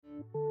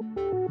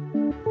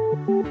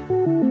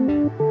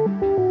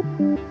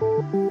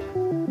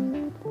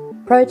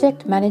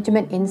Project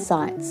Management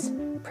Insights,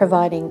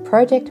 providing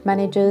project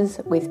managers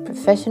with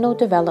professional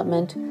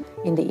development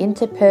in the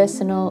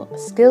interpersonal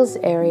skills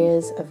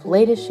areas of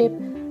leadership,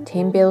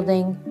 team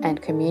building,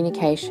 and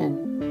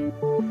communication.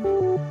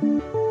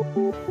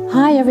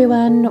 Hi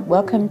everyone,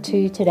 welcome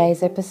to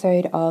today's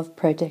episode of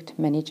Project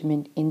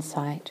Management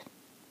Insight.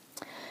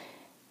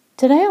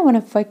 Today I want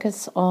to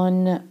focus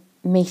on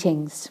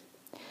meetings.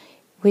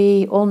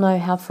 We all know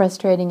how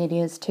frustrating it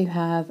is to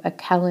have a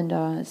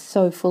calendar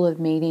so full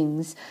of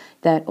meetings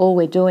that all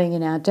we're doing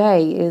in our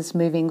day is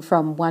moving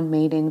from one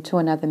meeting to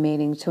another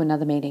meeting to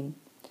another meeting.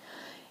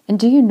 And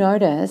do you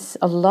notice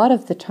a lot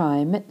of the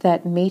time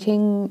that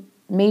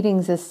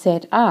meetings are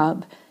set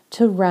up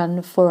to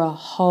run for a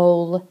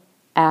whole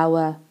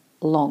hour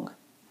long?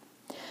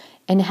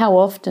 And how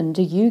often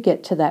do you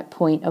get to that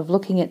point of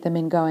looking at them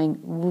and going,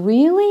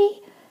 really?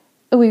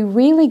 Are we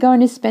really going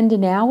to spend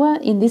an hour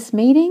in this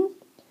meeting?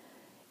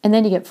 And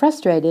then you get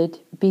frustrated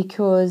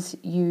because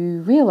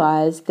you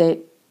realize that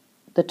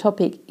the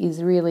topic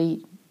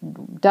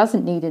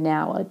doesn't need an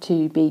hour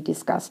to be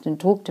discussed and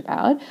talked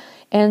about,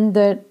 and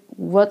that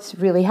what's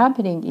really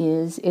happening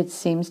is it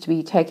seems to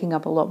be taking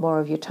up a lot more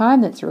of your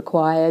time that's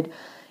required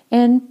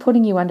and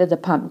putting you under the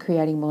pump,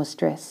 creating more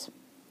stress.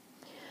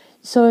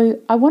 So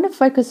I want to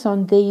focus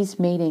on these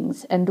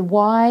meetings and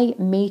why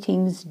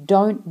meetings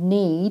don't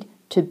need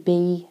to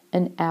be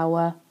an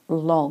hour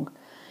long.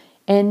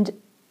 And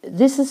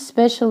this is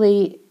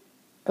especially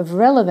of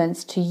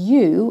relevance to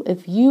you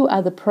if you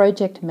are the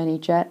project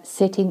manager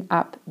setting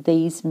up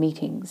these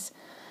meetings.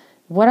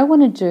 What I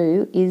want to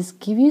do is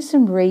give you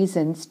some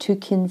reasons to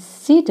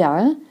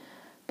consider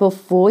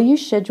before you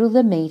schedule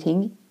the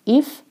meeting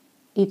if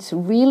it's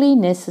really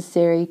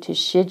necessary to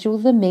schedule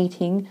the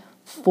meeting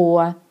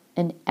for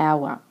an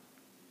hour.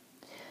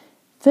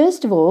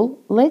 First of all,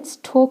 let's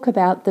talk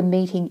about the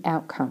meeting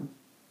outcome.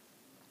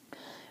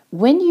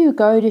 When you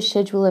go to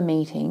schedule a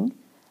meeting,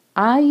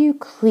 are you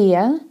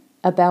clear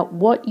about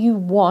what you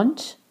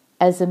want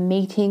as a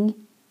meeting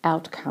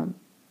outcome?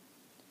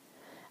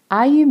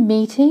 Are you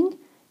meeting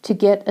to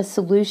get a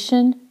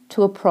solution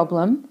to a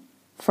problem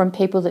from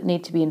people that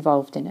need to be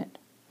involved in it?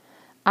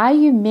 Are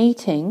you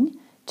meeting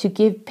to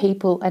give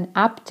people an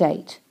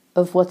update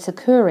of what's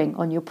occurring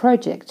on your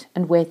project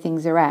and where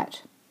things are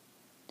at?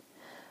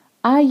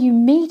 Are you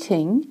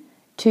meeting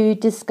to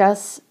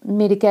discuss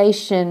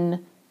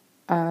mitigation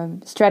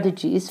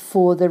strategies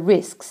for the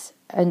risks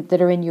and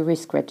that are in your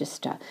risk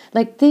register?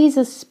 Like, these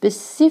are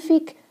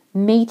specific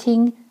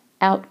meeting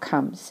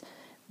outcomes.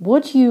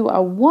 What you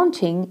are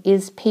wanting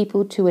is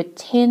people to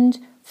attend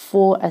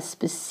for a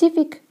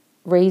specific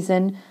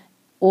reason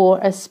or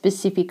a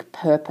specific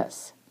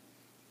purpose.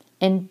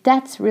 And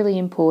that's really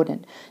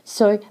important.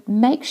 So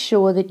make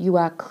sure that you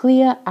are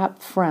clear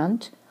up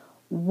front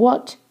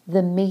what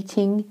the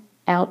meeting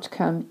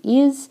outcome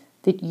is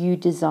that you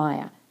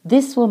desire.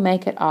 This will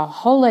make it a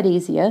whole lot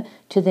easier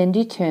to then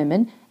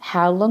determine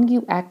how long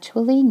you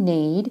actually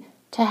need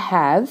to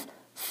have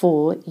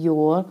for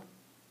your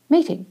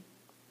meeting.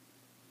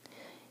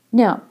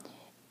 Now,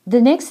 the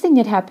next thing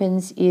that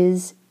happens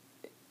is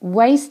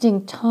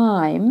wasting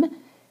time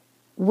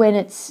when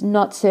it's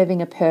not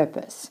serving a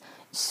purpose.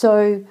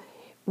 So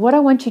what I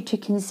want you to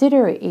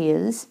consider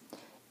is,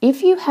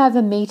 if you have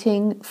a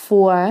meeting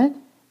for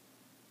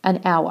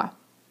an hour,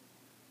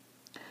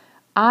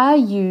 are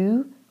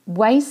you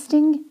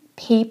wasting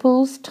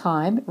people's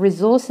time, the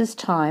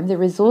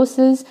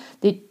resources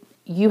that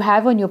you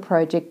have on your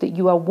project that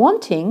you are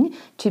wanting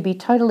to be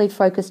totally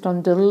focused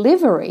on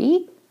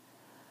delivery?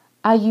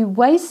 Are you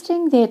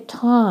wasting their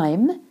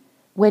time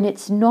when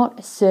it's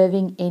not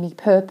serving any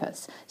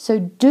purpose? So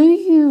do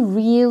you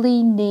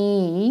really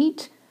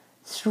need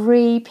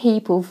 3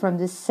 people from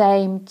the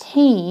same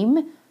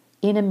team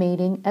in a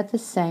meeting at the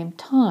same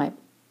time?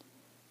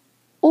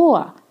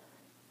 Or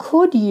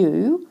could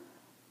you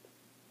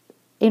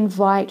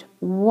invite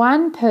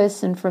one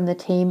person from the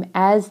team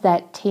as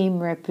that team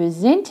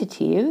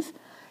representative,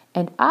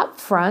 and up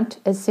front,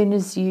 as soon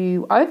as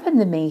you open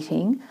the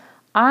meeting,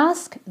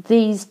 ask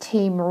these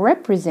team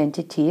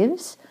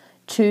representatives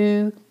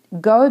to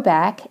go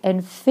back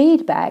and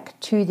feedback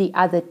to their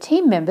other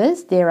team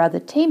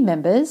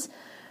members,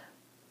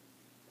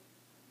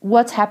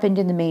 what's happened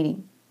in the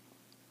meeting.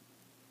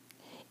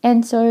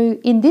 And so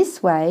in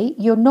this way,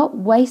 you're not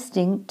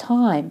wasting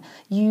time.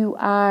 You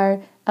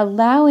are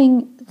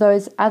allowing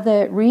those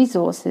other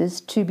resources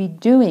to be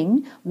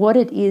doing what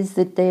it is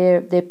that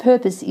their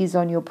purpose is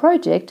on your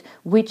project,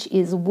 which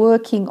is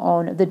working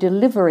on the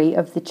delivery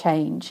of the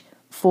change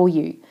for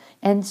you.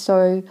 And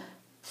so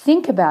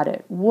think about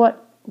it.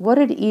 What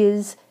it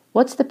is,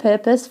 what's the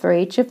purpose for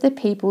each of the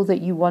people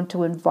that you want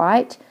to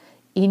invite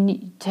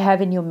in to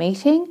have in your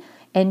meeting,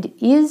 and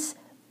is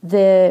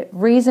the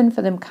reason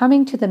for them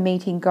coming to the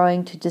meeting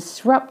going to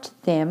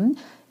disrupt them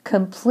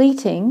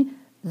completing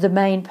the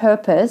main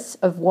purpose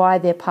of why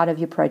they're part of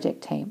your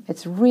project team?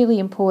 It's really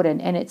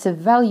important, and it's a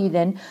value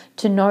then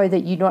to know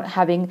that you're not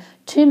having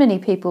too many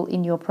people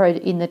in your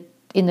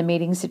in the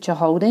meetings that you're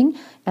holding,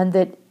 and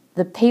that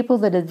the people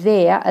that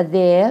are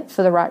there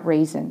for the right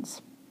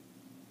reasons.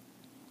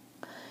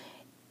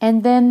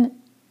 And then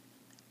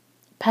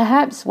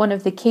perhaps one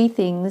of the key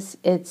things,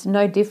 it's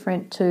no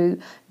different to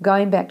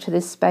going back to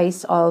this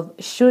space of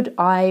should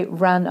I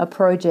run a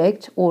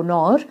project or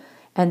not?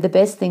 And the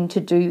best thing to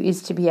do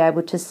is to be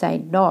able to say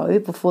no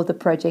before the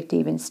project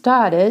even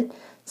started.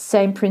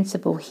 Same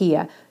principle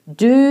here.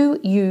 Do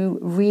you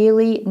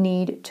really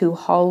need to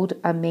hold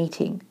a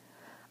meeting?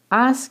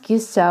 Ask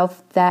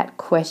yourself that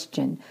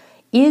question.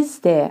 Is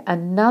there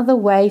another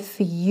way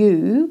for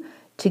you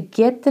to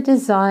get the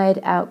desired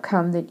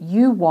outcome that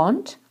you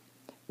want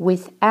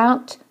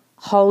without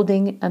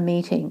holding a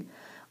meeting?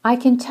 I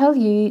can tell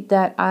you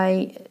that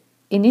I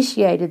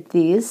initiated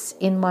this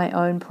in my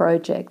own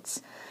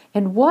projects.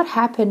 And what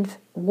happened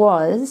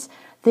was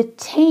the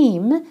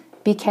team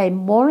became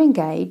more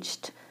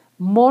engaged,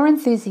 more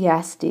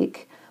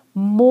enthusiastic,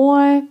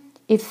 more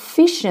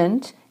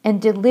efficient,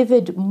 and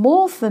delivered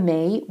more for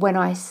me when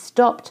I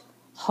stopped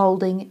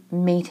holding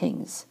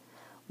meetings.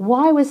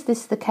 Why was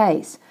this the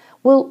case?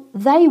 Well,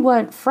 they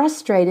weren't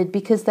frustrated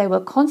because they were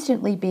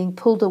constantly being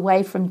pulled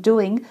away from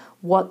doing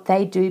what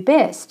they do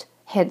best,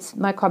 hence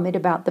my comment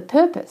about the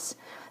purpose.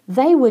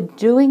 They were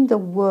doing the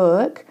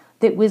work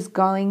that was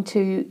going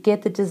to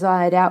get the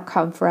desired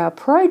outcome for our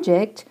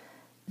project,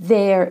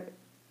 their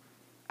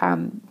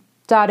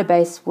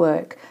database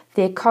work,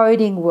 their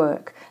coding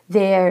work,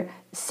 their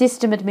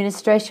system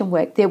administration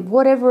work, their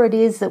whatever it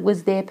is that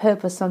was their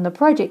purpose on the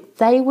project.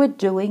 They were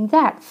doing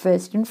that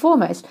first and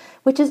foremost,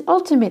 which is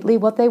ultimately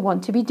what they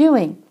want to be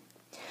doing.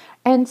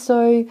 And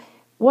so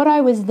what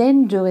I was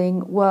then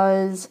doing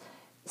was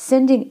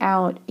sending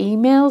out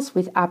emails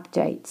with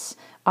updates.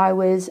 I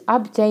was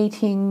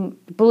updating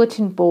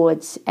bulletin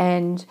boards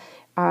and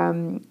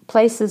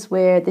places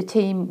where the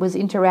team was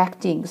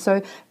interacting.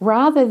 So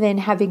rather than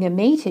having a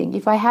meeting,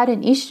 if I had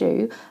an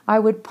issue, I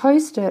would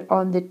post it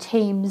on the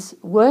team's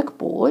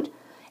workboard,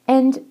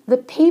 and the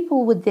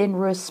people would then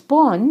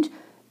respond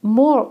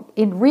more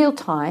in real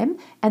time,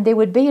 and there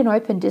would be an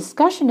open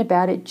discussion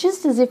about it,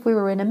 just as if we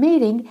were in a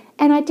meeting,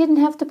 and I didn't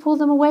have to pull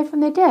them away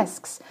from their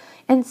desks.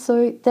 And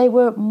so they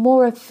were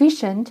more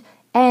efficient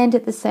and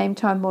at the same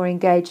time more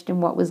engaged in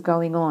what was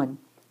going on.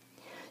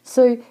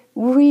 So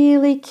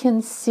really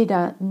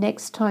consider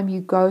next time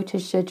you go to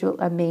schedule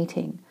a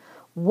meeting,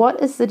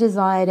 what is the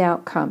desired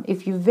outcome?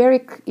 If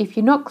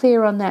you're not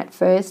clear on that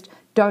first,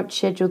 don't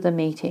schedule the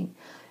meeting.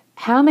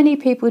 How many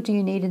people do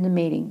you need in the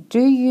meeting?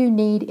 Do you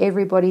need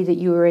everybody that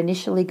you were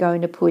initially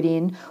going to put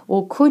in,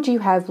 or could you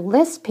have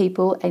less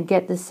people and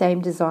get the same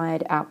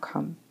desired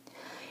outcome?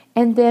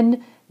 And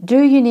then,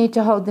 do you need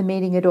to hold the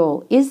meeting at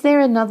all? Is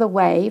there another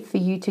way for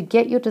you to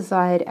get your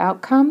desired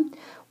outcome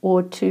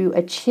or to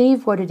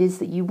achieve what it is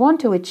that you want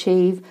to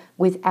achieve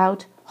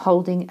without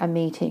holding a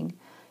meeting?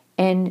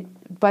 And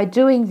by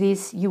doing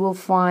this, you will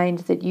find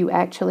that you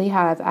actually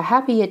have a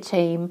happier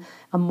team,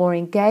 a more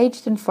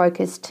engaged and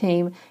focused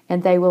team,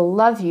 and they will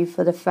love you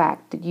for the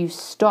fact that you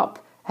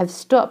have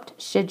stopped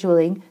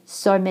scheduling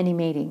so many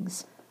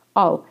meetings.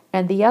 Oh,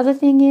 and the other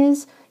thing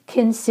is,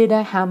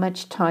 consider how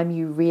much time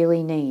you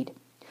really need.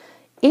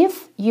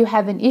 If you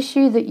have an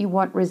issue that you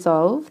want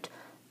resolved,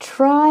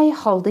 try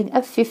holding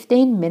a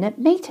 15-minute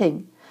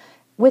meeting.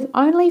 With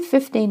only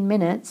 15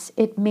 minutes,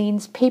 it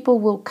means people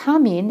will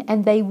come in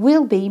and they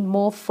will be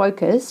more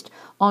focused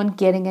on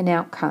getting an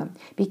outcome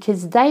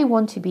because they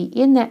want to be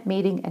in that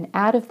meeting and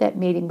out of that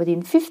meeting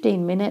within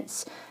 15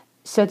 minutes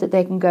so that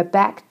they can go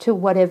back to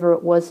whatever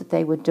it was that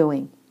they were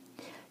doing.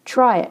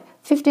 Try it.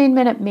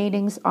 15-minute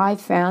meetings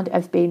I've found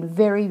have been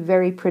very,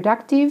 very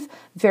productive,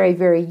 very,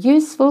 very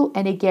useful.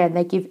 And again,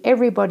 they give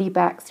everybody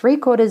back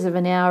 3/4 of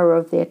an hour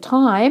of their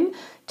time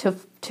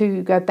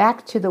to go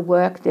back to the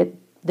work that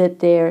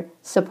they're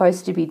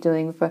supposed to be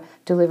doing for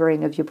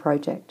delivering of your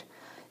project.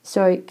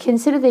 So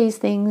consider these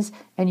things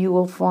and you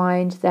will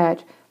find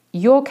that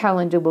your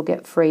calendar will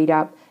get freed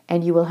up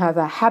and you will have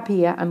a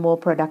happier and more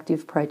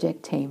productive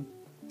project team.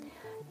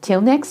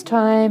 Till next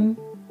time.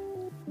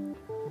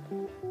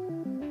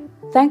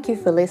 Thank you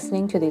for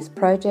listening to this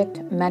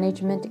Project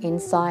Management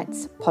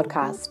Insights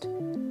podcast.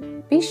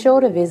 Be sure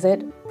to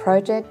visit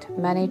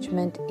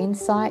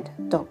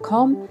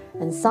projectmanagementinsight.com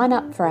and sign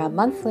up for our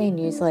monthly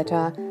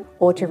newsletter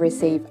or to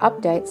receive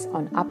updates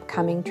on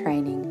upcoming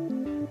training.